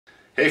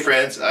Hey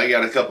friends, I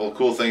got a couple of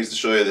cool things to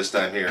show you this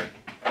time here.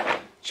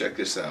 Check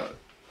this out.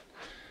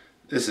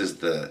 This is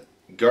the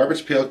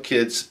Garbage Pail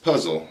Kids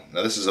puzzle.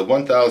 Now this is a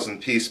 1,000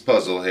 piece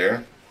puzzle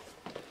here.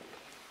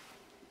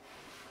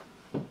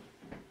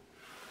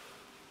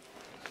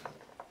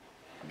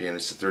 Being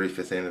it's the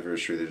 35th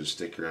anniversary, there's a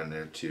sticker on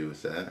there too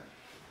with that.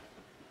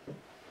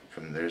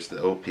 There's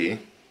the OP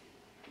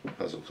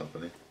Puzzle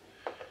Company.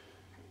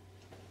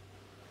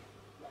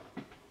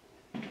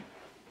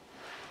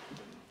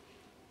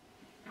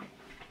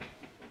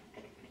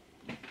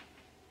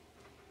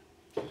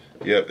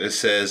 Yep, it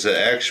says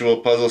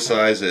actual puzzle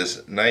size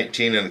is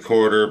 19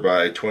 1/4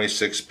 by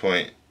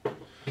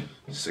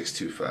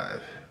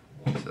 26.625.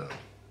 So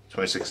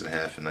 26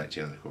 1/2 and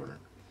 19 1/4.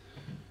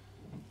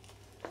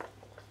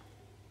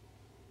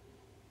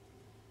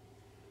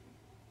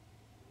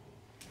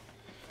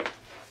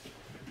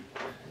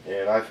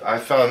 And I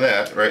found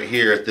that right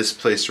here at this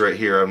place right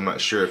here. I'm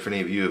not sure if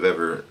any of you have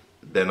ever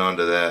been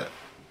onto that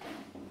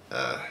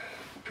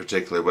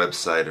particular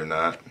website or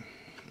not.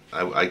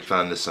 I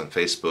found this on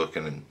Facebook,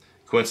 and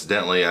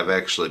coincidentally I've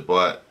actually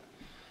bought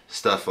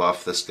stuff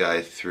off this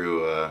guy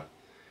through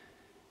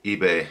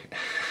eBay.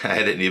 I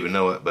didn't even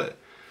know it, but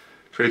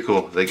pretty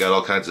cool. They got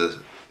all kinds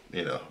of,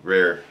 you know,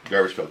 rare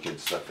Garbage Pail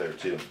Kids stuff there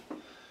too.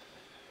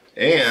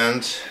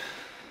 And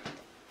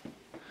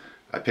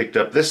I picked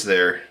up this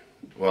there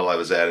while I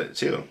was at it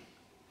too.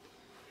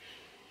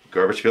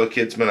 Garbage Pail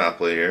Kids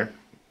Monopoly here.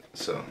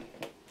 So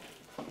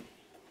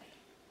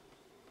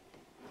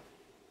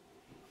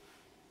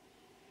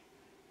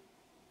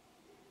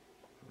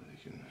you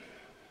can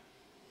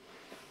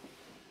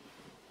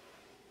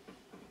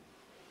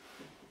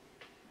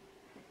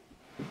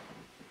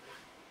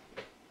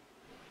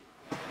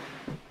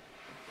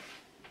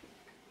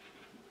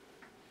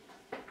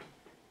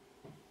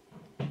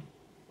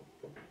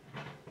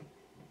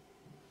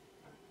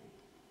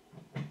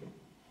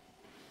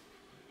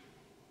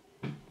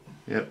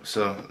Yep,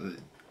 so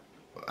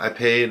I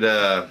paid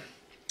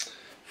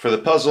for the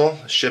puzzle,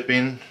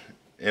 shipping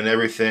and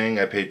everything,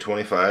 I paid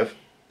 $25.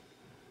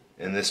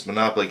 In this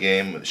Monopoly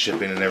game,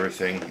 shipping and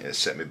everything, it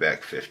sent me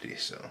back $50,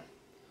 so.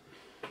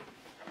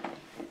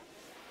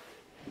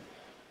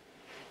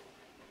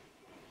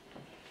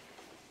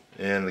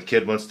 And the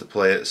kid wants to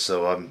play it,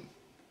 so I'm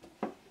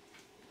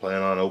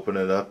planning on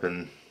opening it up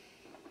and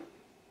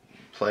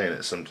playing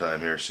it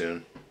sometime here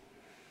soon.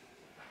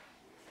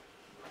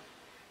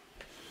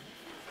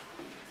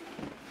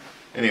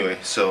 Anyway,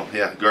 so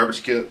yeah,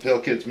 Garbage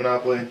Pail Kids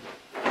Monopoly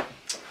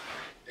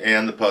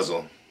and the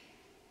puzzle.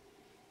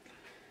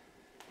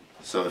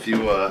 So if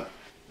you want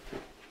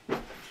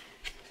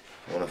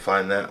to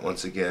find that,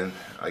 once again,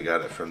 I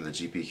got it from the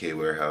GPK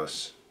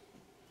warehouse.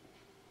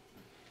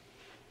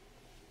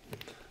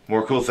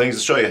 More cool things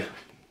to show you.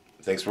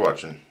 Thanks for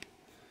watching.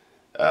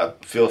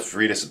 Feel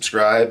free to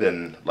subscribe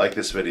and like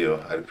this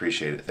video. I'd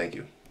appreciate it. Thank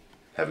you.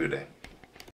 Have a good day.